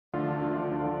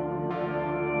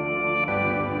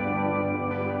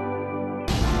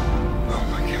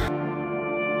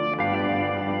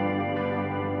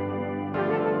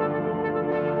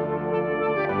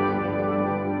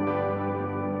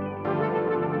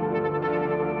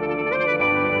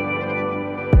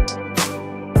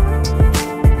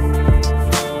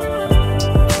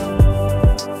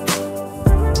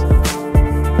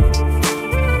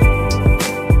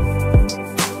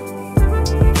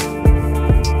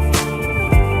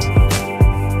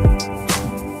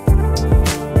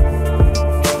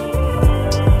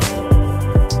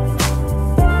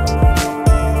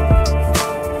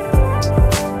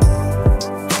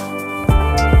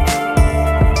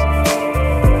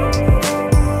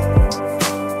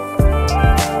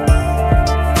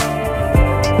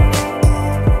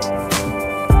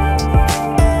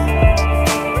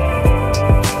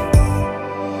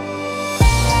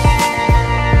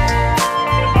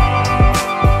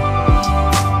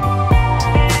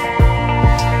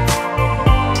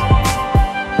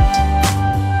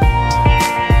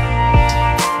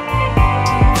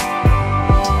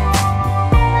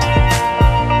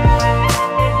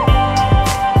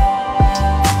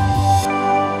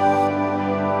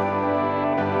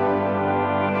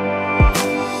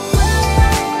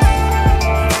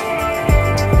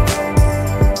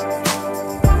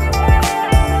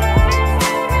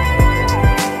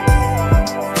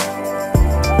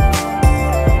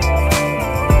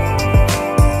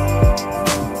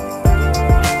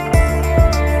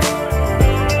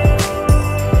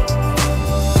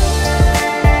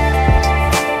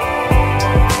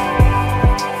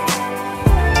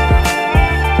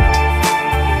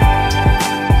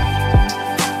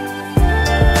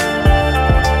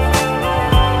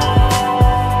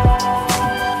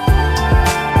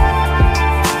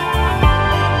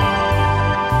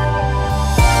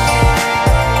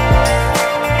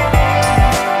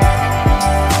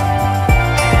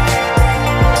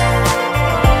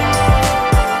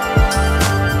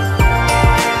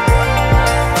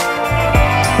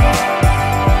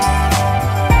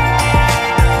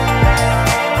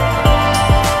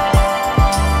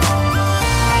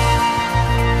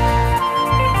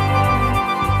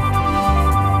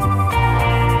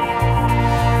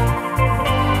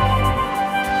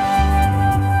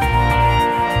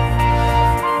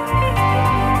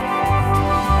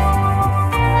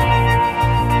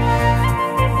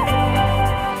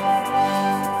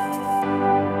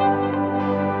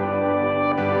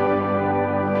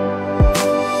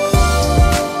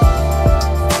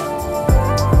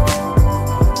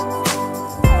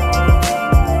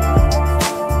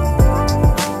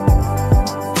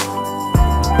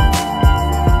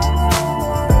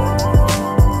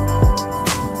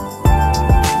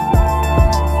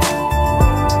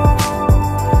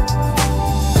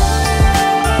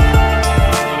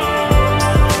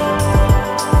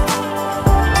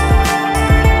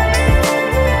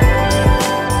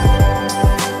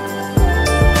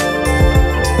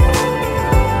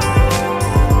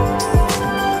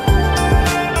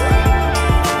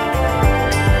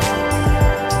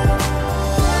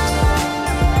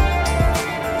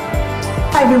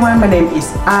everyone, my name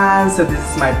is An. So this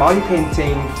is my body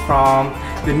painting from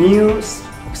the new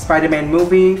Spider-Man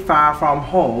movie Far From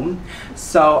Home.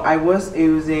 So I was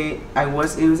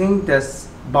using this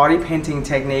body painting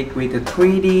technique with the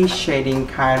 3D shading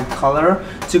kind of color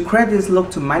to create this look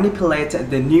to manipulate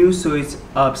the new suit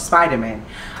of Spider-Man.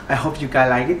 I hope you guys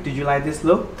like it. Do you like this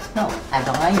look? No, I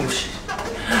don't like you.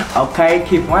 Okay,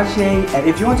 keep watching, and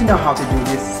if you want to know how to do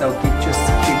this, so just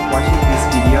keep watching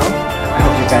this video. I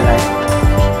hope you guys like it.